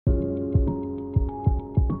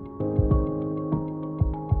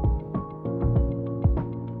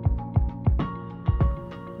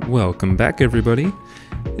Welcome back everybody.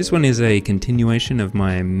 This one is a continuation of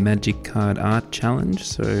my magic card art challenge,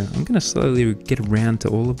 so I'm going to slowly get around to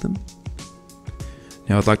all of them.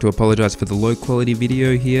 Now I'd like to apologize for the low quality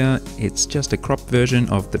video here. It's just a cropped version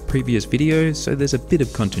of the previous video, so there's a bit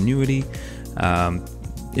of continuity.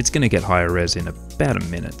 It's going to get higher res in about a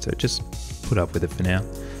minute, so just put up with it for now.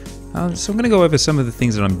 So I'm going to go over some of the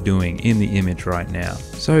things that I'm doing in the image right now.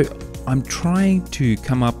 So I'm trying to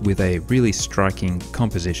come up with a really striking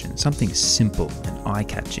composition, something simple and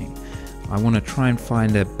eye-catching. I want to try and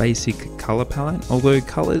find a basic color palette, although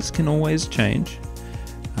colors can always change.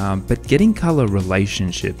 But getting color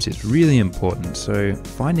relationships is really important, so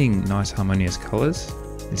finding nice harmonious colors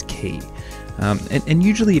is key. And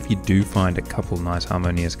usually if you do find a couple nice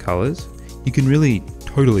harmonious colors, you can really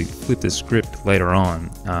totally flip the script later on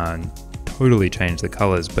and totally change the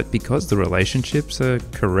colors, but because the relationships are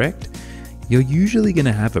correct, you're usually going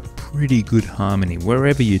to have a pretty good harmony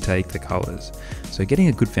wherever you take the colors. So getting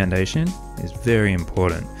a good foundation is very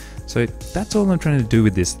important. So that's all I'm trying to do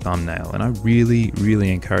with this thumbnail, and I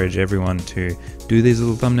really encourage everyone to do these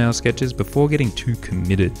little thumbnail sketches before getting too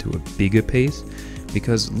committed to a bigger piece,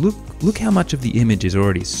 because look how much of the image is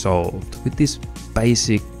already solved with this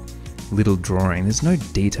basic little drawing. There's no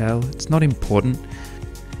detail, it's not important.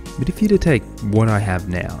 But if you were to take what I have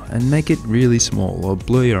now and make it really small or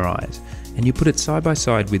blur your eyes, and you put it side by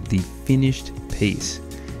side with the finished piece,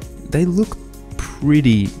 they look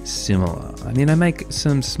pretty similar. I mean, I make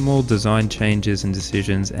some small design changes and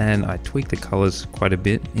decisions, and I tweak the colors quite a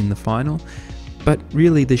bit in the final, but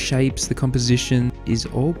really the shapes, the composition is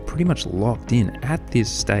all pretty much locked in at this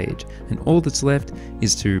stage, and all that's left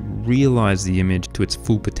is to realize the image to its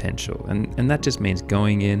full potential, and that just means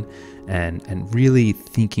going in and really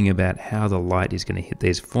thinking about how the light is going to hit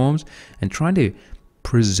these forms and trying to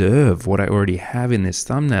preserve what I already have in this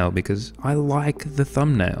thumbnail, because I like the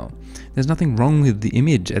thumbnail. There's nothing wrong with the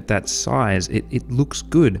image at that size, it looks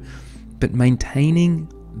good, but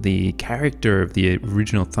maintaining the character of the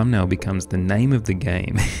original thumbnail becomes the name of the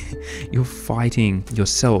game. You're fighting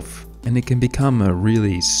yourself, and it can become a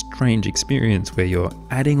really strange experience where you're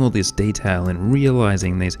adding all this detail and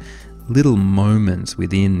realizing these little moments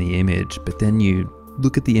within the image, but then you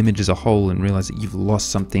look at the image as a whole and realize that you've lost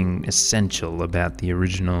something essential about the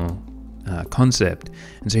original concept.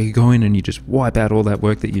 And so you go in and you just wipe out all that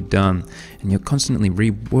work that you've done, and you're constantly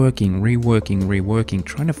reworking,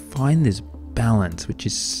 trying to find this balance, which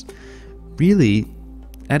is really,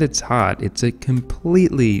 at its heart, it's a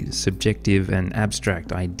completely subjective and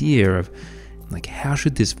abstract idea of, like, how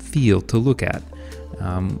should this feel to look at?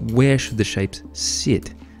 Where should the shapes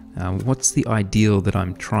sit? What's the ideal that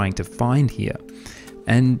I'm trying to find here?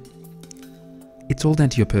 And it's all down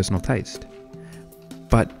to your personal taste.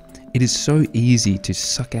 But it is so easy to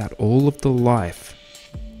suck out all of the life,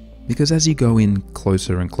 because as you go in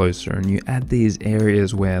closer and closer and you add these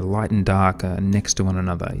areas where light and dark are next to one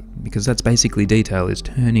another, because that's basically detail, is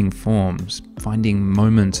turning forms, finding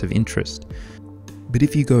moments of interest. But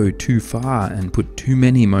if you go too far and put too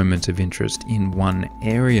many moments of interest in one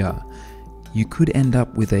area, you could end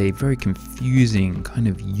up with a very confusing kind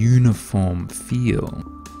of uniform feel,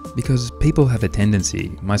 because people have a tendency,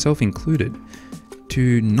 myself included,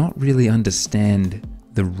 to not really understand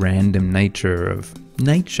the random nature of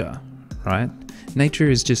nature, right? Nature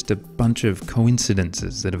is just a bunch of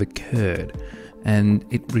coincidences that have occurred, and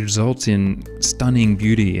it results in stunning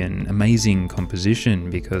beauty and amazing composition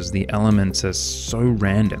because the elements are so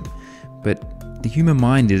random. But the human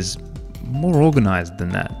mind is more organized than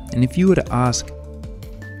that, and if you were to ask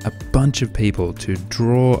a bunch of people to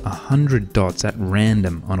draw 100 dots at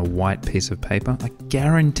random on a white piece of paper, I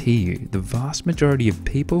guarantee you the vast majority of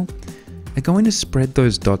people are going to spread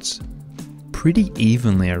those dots pretty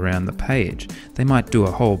evenly around the page. They might do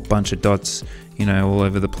a whole bunch of dots, you know, all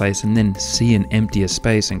over the place, and then see an emptier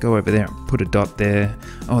space and go over there and put a dot there.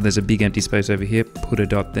 Oh, there's a big empty space over here, put a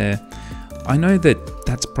dot there. I know that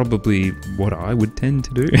that's probably what I would tend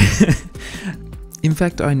to do. In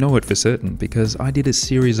fact, I know it for certain because I did a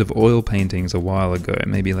series of oil paintings a while ago,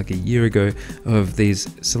 maybe like a year ago, of these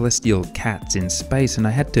celestial cats in space, and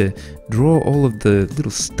I had to draw all of the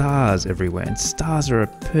little stars everywhere, and stars are a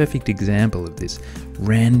perfect example of this,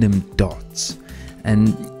 random dots.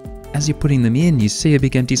 And as you're putting them in, you see a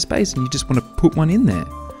big empty space and you just want to put one in there.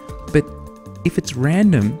 But if it's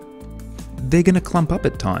random, they're going to clump up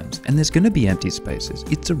at times, and there's going to be empty spaces.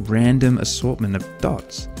 It's a random assortment of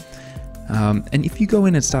dots. And if you go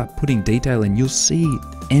in and start putting detail in, you'll see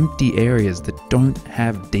empty areas that don't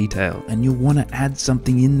have detail, and you'll want to add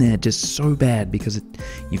something in there just so bad because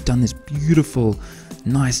you've done this beautiful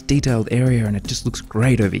nice detailed area and it just looks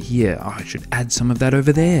great over here. Oh, I should add some of that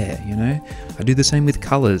over there, you know? I do the same with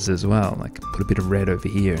colors as well. Like put a bit of red over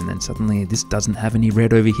here and then suddenly this doesn't have any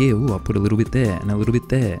red over here. Ooh, I'll put a little bit there and a little bit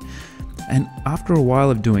there. And after a while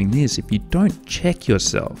of doing this, if you don't check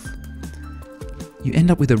yourself, you end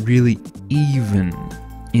up with a really even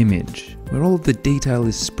image where all of the detail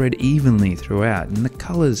is spread evenly throughout and the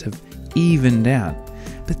colors have evened out.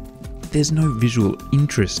 But there's no visual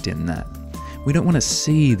interest in that. We don't want to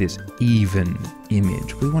see this even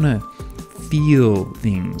image. We want to feel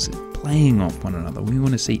things playing off one another. We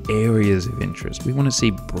want to see areas of interest. We want to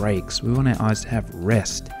see breaks. We want our eyes to have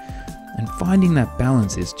rest. And finding that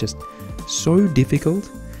balance is just so difficult.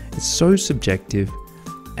 It's so subjective.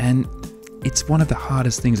 And it's one of the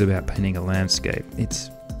hardest things about painting a landscape.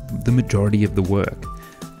 It's the majority of the work.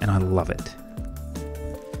 And I love it.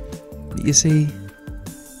 You see,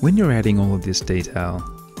 when you're adding all of this detail,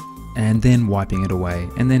 and then wiping it away,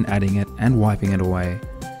 and then adding it and wiping it away,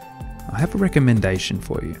 I have a recommendation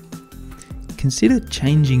for you. Consider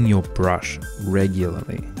changing your brush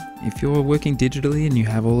regularly. If you're working digitally and you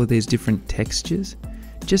have all of these different textures,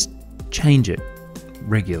 just change it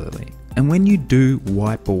regularly. And when you do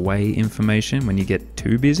wipe away information, when you get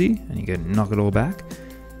too busy and you go knock it all back,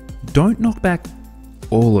 don't knock back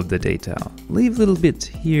all of the detail. Leave little bits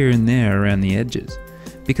here and there around the edges.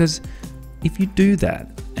 Because if you do that,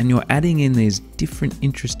 and you're adding in these different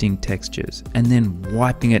interesting textures and then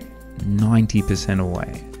wiping it 90%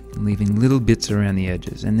 away, leaving little bits around the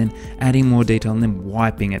edges and then adding more detail and then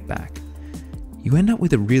wiping it back, you end up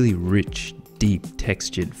with a really rich, deep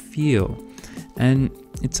textured feel. And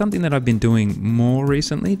it's something that I've been doing more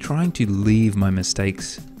recently, trying to leave my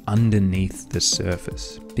mistakes underneath the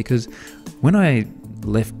surface. Because when I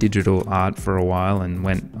left digital art for a while and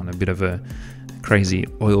went on a bit of a crazy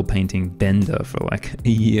oil painting bender for like a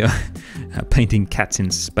year, painting cats in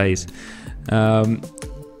space,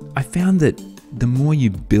 I found that the more you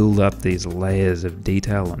build up these layers of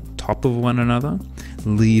detail on top of one another,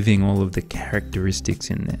 leaving all of the characteristics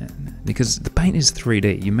in there, because the paint is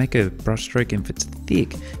 3D. You make a brush stroke and if it's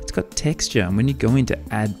thick, it's got texture, and when you go in to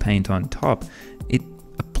add paint on top, it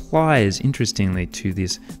applies interestingly to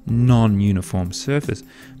this non-uniform surface.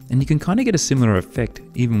 And you can kind of get a similar effect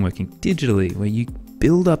even working digitally, where you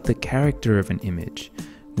build up the character of an image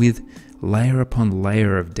with layer upon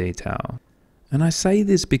layer of detail. And I say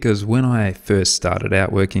this because when I first started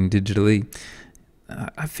out working digitally,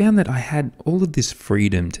 I found that I had all of this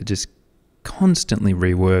freedom to just constantly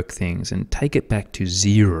rework things and take it back to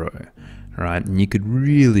zero, right? And you could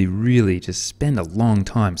really, really just spend a long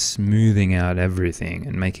time smoothing out everything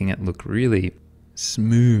and making it look really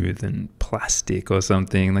smooth and plastic or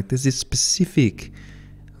something. Like there's this specific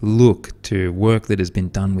look to work that has been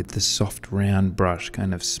done with the soft round brush,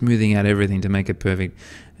 kind of smoothing out everything to make it perfect.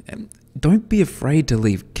 Don't be afraid to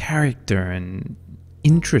leave character and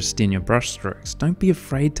interest in your brush strokes. Don't be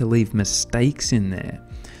afraid to leave mistakes in there.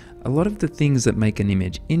 A lot of the things that make an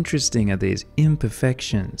image interesting are these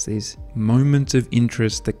imperfections, these moments of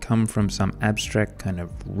interest that come from some abstract kind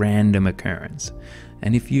of random occurrence.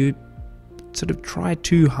 And if you sort of try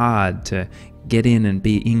too hard to get in and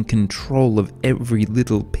be in control of every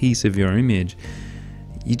little piece of your image,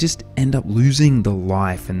 you just end up losing the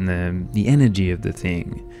life and the energy of the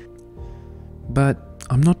thing. But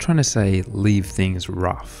I'm not trying to say leave things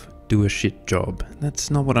rough, do a shit job. That's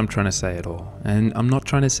not what I'm trying to say at all. And I'm not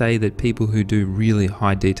trying to say that people who do really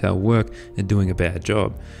high detail work are doing a bad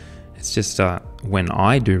job. It's just when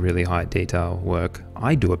I do really high detail work,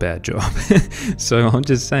 I do a bad job. So I'm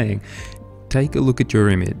just saying, take a look at your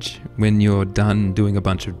image when you're done doing a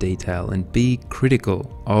bunch of detail and be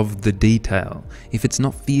critical of the detail. If it's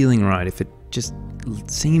not feeling right, if it just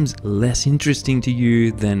seems less interesting to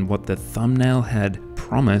you than what the thumbnail had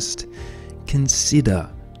promised, consider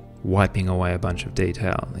wiping away a bunch of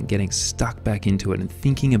detail and getting stuck back into it and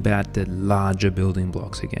thinking about the larger building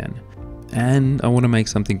blocks again. And I want to make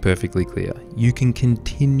something perfectly clear. You can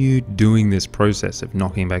continue doing this process of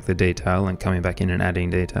knocking back the detail and coming back in and adding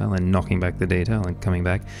detail and knocking back the detail and coming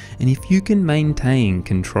back. And if you can maintain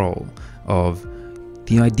control of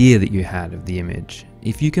the idea that you had of the image,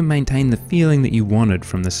 if you can maintain the feeling that you wanted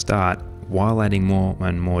from the start while adding more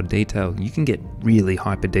and more detail, you can get really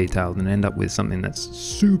hyper detailed and end up with something that's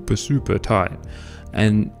super, super tight.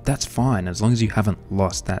 And that's fine as long as you haven't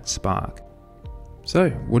lost that spark. So,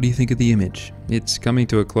 what do you think of the image? It's coming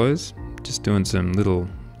to a close, just doing some little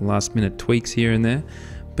last minute tweaks here and there.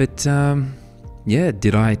 But yeah,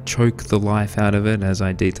 did I choke the life out of it as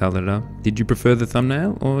I detailed it up? Did you prefer the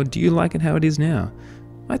thumbnail, or do you like it how it is now?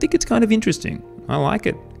 I think it's kind of interesting. I like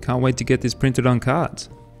it. Can't wait to get this printed on cards.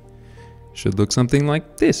 should look something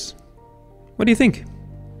like this. What do you think?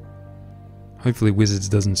 Hopefully Wizards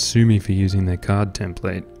doesn't sue me for using their card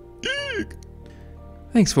template.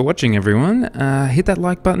 Thanks for watching, everyone. Hit that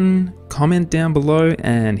like button, comment down below,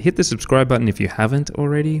 and hit the subscribe button if you haven't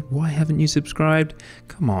already. Why haven't you subscribed?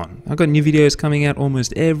 Come on, I've got new videos coming out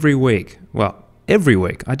almost every week. Well, every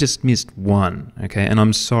week. I just missed one, okay? And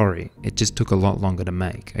I'm sorry, it just took a lot longer to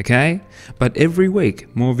make, okay? But every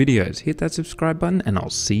week, more videos. Hit that subscribe button and I'll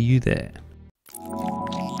see you there.